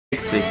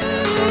sexy.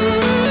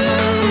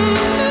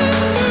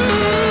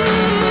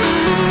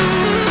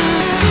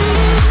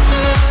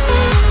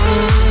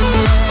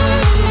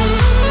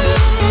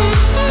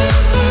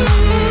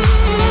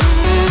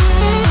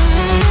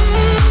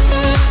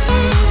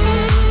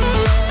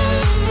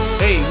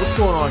 Hey, what's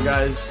going on,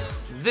 guys?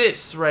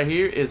 This right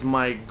here is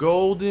my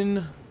golden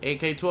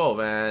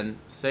AK-12, and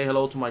say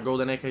hello to my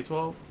golden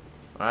AK-12.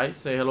 Alright,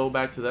 say hello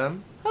back to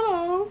them.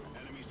 Hello.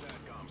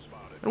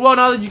 And well,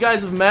 now that you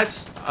guys have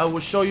met, I will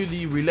show you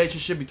the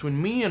relationship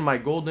between me and my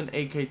golden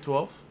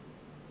AK-12.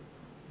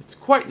 It's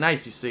quite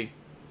nice, you see.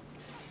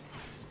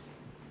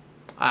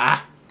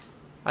 I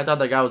thought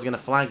that guy was gonna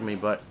flank me,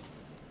 but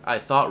I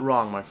thought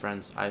wrong, my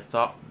friends. I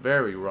thought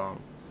very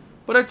wrong.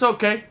 But it's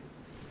okay.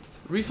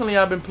 Recently,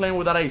 I've been playing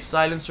without a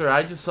silencer.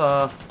 I just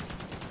feel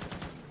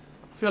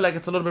like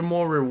it's a little bit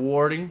more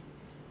rewarding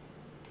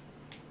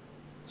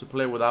to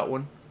play without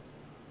one.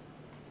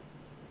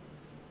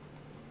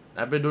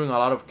 I've been doing a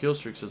lot of kill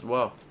streaks as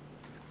well.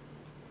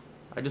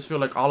 I just feel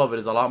like all of it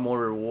is a lot more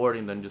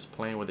rewarding than just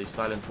playing with a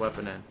silenced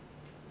weapon. And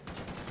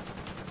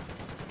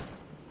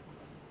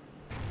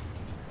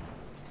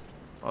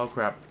oh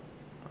crap,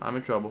 I'm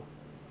in trouble.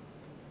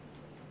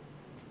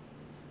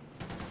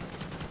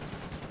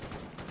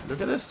 Look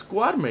at this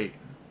squad mate.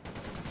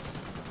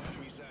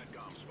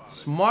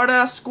 Smart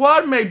ass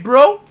squad mate,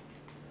 bro.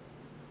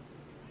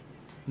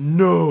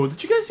 No,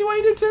 did you guys see what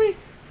he did to me?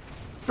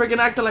 Freaking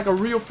acting like a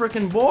real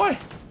freaking boy.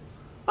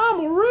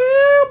 I'm a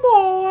real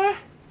boy.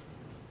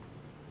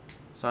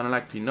 Sounding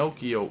like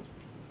Pinocchio.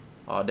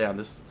 Oh damn,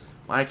 this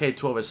my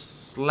AK-12 is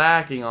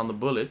slacking on the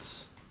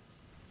bullets.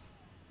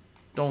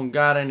 Don't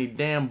got any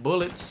damn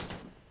bullets.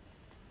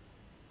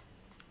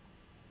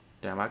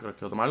 Damn, I could have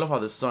killed him. I love how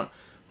this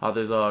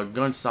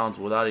gun sounds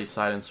without a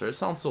silencer. It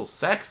sounds so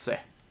sexy.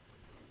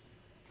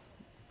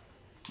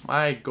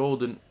 My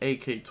golden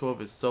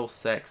AK-12 is so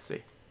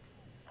sexy.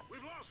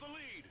 We've lost the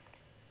lead.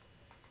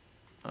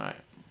 Alright.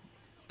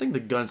 I think the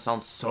gun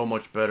sounds so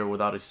much better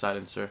without a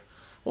silencer. I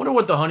wonder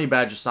what the honey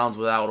badger sounds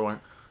without one.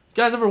 You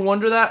guys ever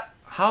wonder that?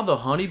 How the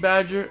honey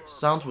badger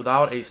sounds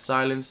without a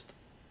silenced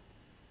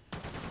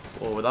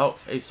or without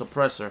a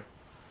suppressor.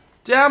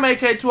 Damn,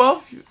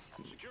 AK-12.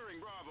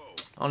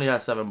 Only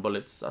has 7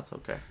 bullets. That's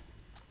okay.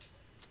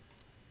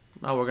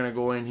 Now we're gonna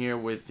go in here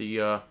with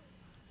the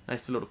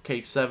nice little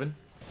K7.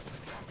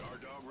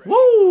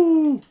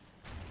 Woo!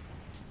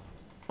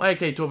 My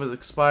AK-12 is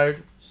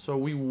expired, so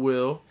we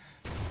will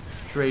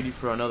trade you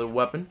for another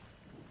weapon.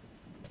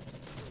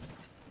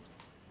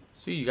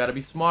 See, you gotta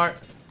be smart.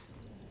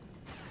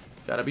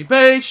 Gotta be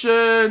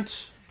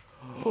patient.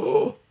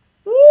 Oh,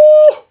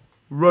 woo!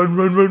 Run,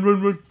 run, run,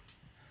 run, run.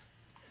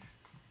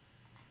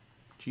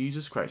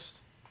 Jesus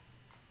Christ.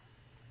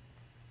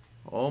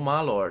 Oh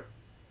my Lord.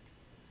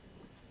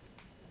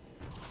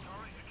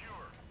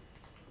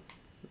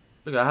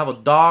 Look, I have a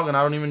dog and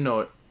I don't even know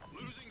it.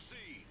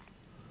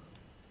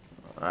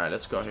 Alright,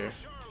 let's go here.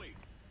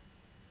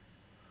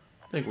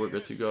 I think we're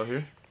good to go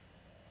here.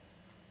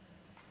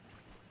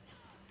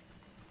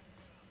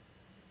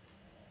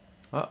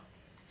 Oh,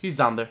 he's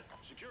down there.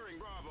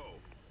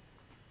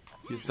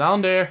 He's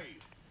down there.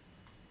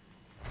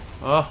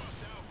 Oh.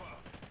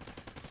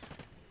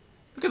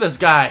 Look at this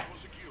guy.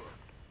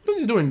 What is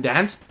he doing,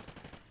 dance?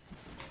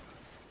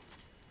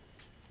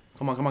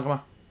 Come on, come on, come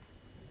on.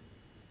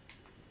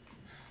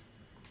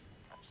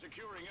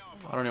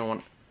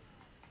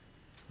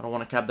 I don't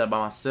want to cap that by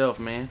myself,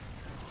 man.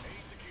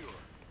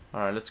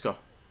 Alright, let's go.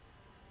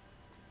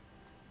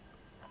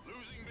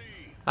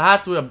 I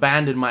had to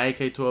abandon my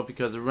AK-12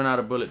 because it ran out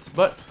of bullets,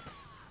 but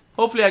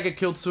hopefully I get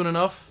killed soon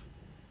enough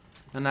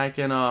and I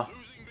can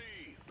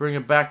bring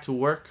it back to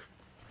work,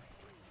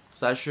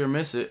 because I sure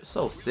miss it.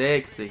 So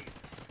sexy.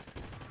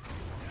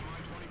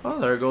 Oh,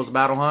 there goes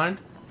Battle Hind.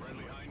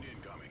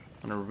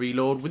 I'm gonna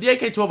reload. With the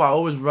AK-12 I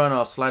always run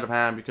a sleight of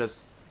hand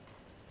because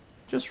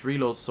just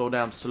reload so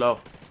damn slow.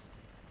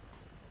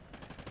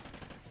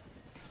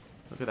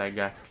 Look at that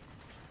guy.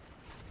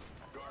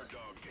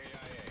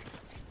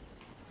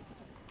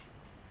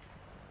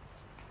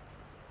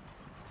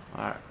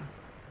 Alright.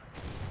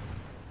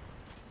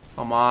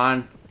 Come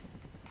on.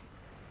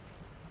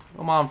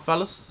 Come on,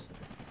 fellas.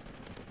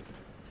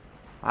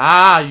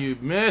 Ah, you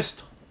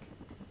missed.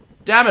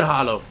 Damn it,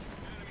 Hollow.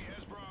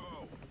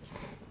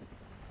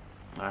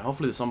 Alright,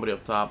 hopefully there's somebody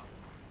up top.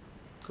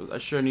 Because I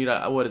sure need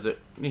a, what is it?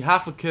 I need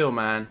half a kill,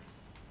 man.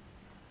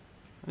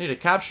 I need a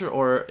capture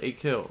or a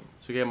kill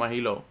to get my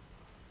helo.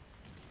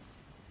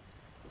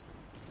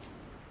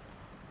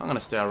 I'm gonna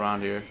stay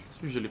around here.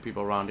 There's usually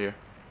people around here.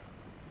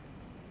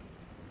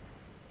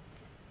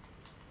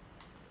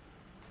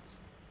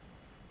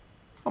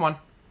 Come on.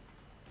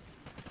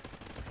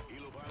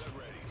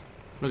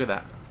 Look at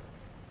that.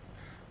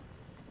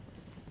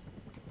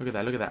 Look at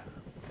that, look at that.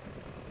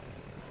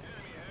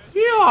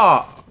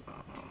 Yeah!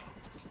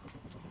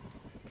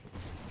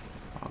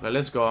 Okay,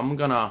 let's go. I'm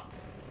gonna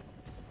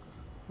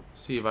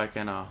see if I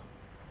can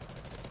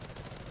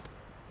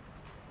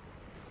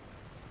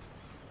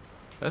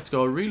let's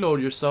go.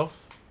 Reload yourself.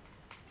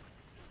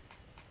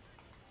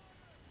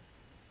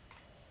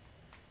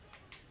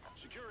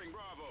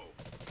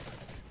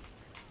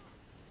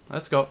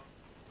 Let's go.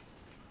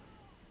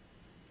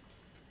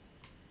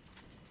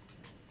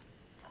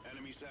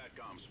 Enemy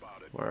SATCOM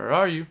spotted. Where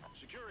are you?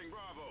 Securing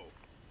Bravo.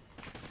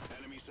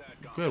 Enemy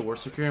SATCOM. Good, we're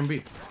securing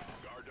B.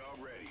 Guard dog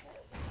ready.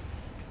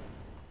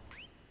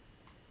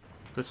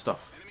 Good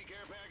stuff. Enemy care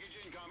package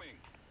incoming.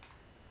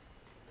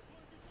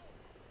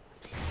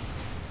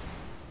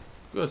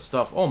 Good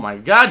stuff. Oh my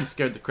god, you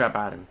scared the crap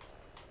out of me.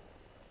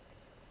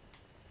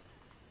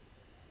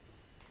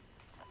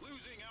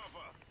 Losing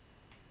Alpha.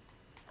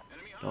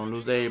 Enemy Don't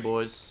lose A,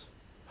 boys.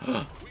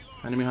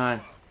 Enemy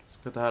behind. Let's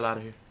get the hell out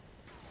of here.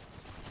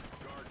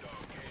 guard dog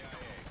KIA.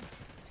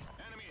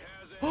 Enemy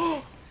has it.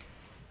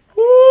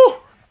 Woo!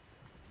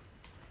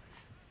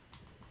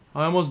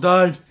 I almost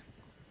died.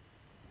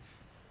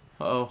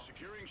 Uh-oh.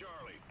 Securing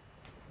Charlie.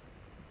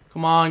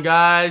 Come on,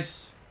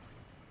 guys.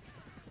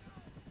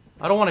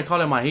 I don't want to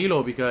call it my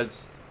helo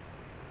because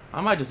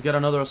I might just get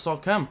another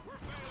assault chem. We're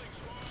failing,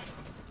 squad.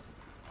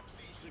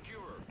 C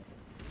secure.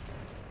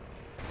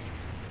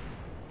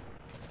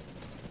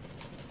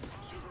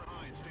 Super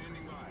Hind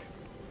standing by.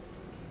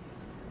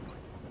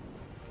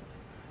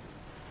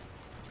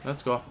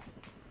 Let's go.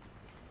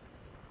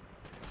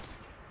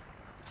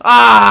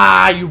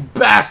 Ah, you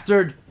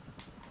bastard!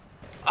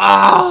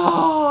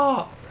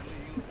 Ah!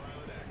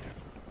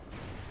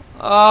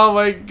 Oh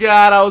my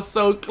god, I was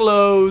so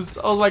close.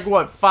 I was like,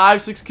 what,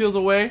 5-6 kills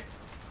away?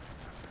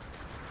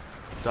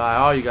 Die.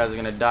 All you guys are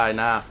gonna die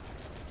now.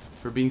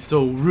 For being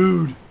so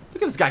rude.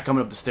 Look at this guy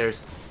coming up the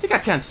stairs. Think I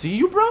can't see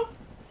you, bro?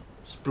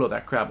 Just blow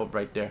that crap up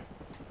right there.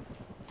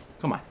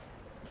 Come on.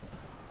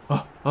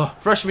 Oh,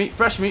 fresh meat,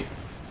 fresh meat.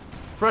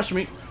 Fresh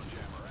meat.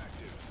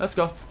 Let's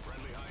go.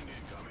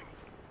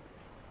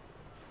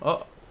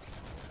 Oh.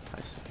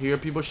 I hear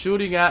people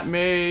shooting at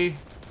me.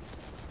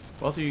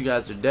 Both of you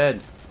guys are dead.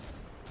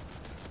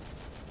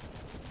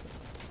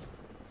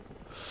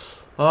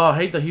 Oh, I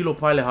hate the helo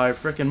pilot how it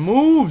freaking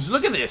moves.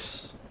 Look at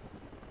this.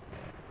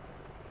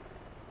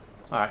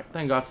 Alright,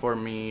 thank God for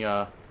me,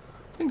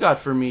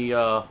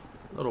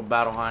 little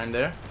battle hind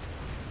there.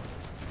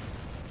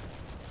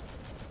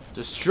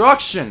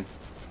 Destruction.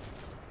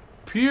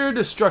 Pure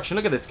destruction.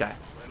 Look at this guy.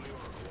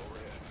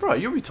 Bro,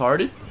 you're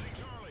retarded.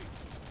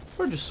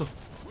 We're so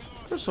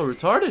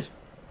retarded.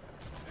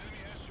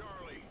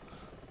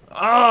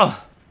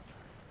 Ah.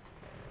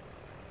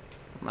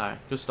 Alright,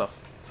 good stuff.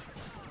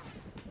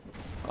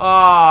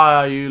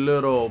 Ah, you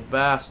little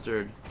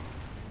bastard.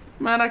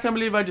 Man, I can't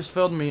believe I just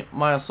failed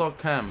my assault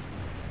cam.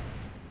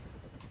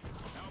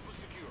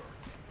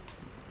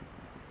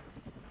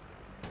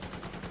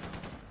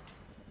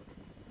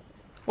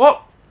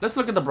 Whoa! Let's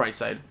look at the bright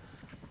side.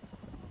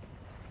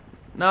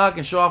 Now I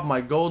can show off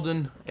my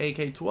golden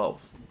AK-12.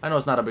 I know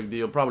it's not a big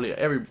deal. Probably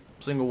every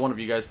single one of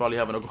you guys probably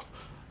have a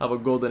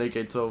golden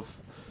AK-12.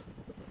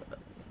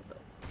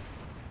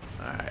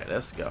 Alright,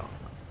 let's go.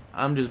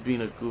 I'm just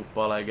being a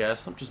goofball, I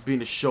guess. I'm just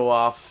being a show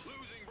off.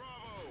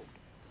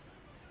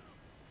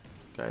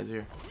 Guys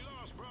here.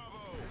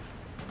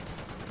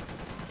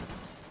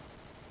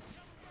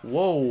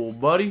 Whoa,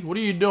 buddy. What are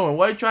you doing?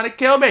 Why are you trying to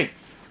kill me?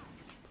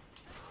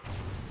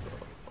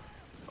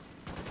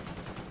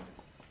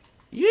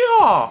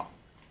 Yeah.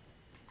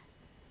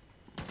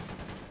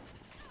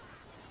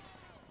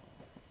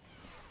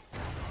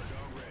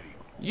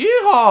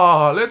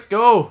 Yeehaw! Let's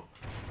go.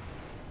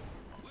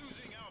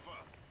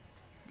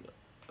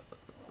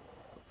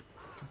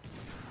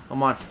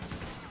 Come on.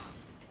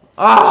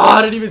 Ah,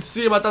 I didn't even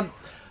see him. I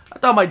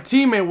thought my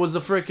teammate was the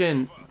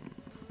freaking.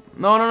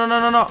 No.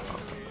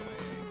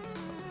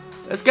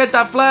 Let's get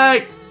that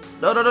flag.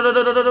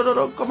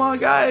 No. Come on,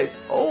 guys.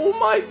 Oh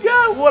my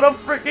god, what a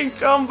freaking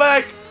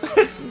comeback.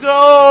 Let's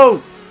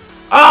go.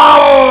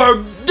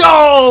 Oh,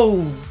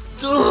 no.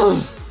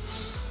 Ugh.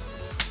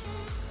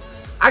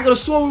 I could have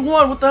sworn we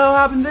won. What the hell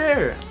happened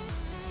there?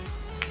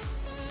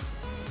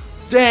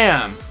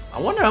 Damn.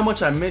 I wonder how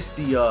much I missed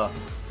the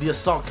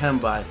assault chem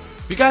by.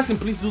 If you guys can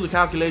please do the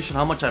calculation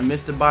how much I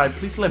missed it by,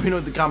 please let me know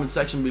in the comment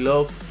section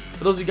below.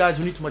 For those of you guys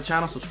who are new to my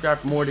channel, subscribe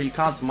for more daily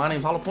content. My name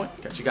is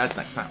HollowPoiint. Catch you guys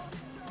next time.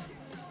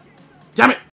 Damn it!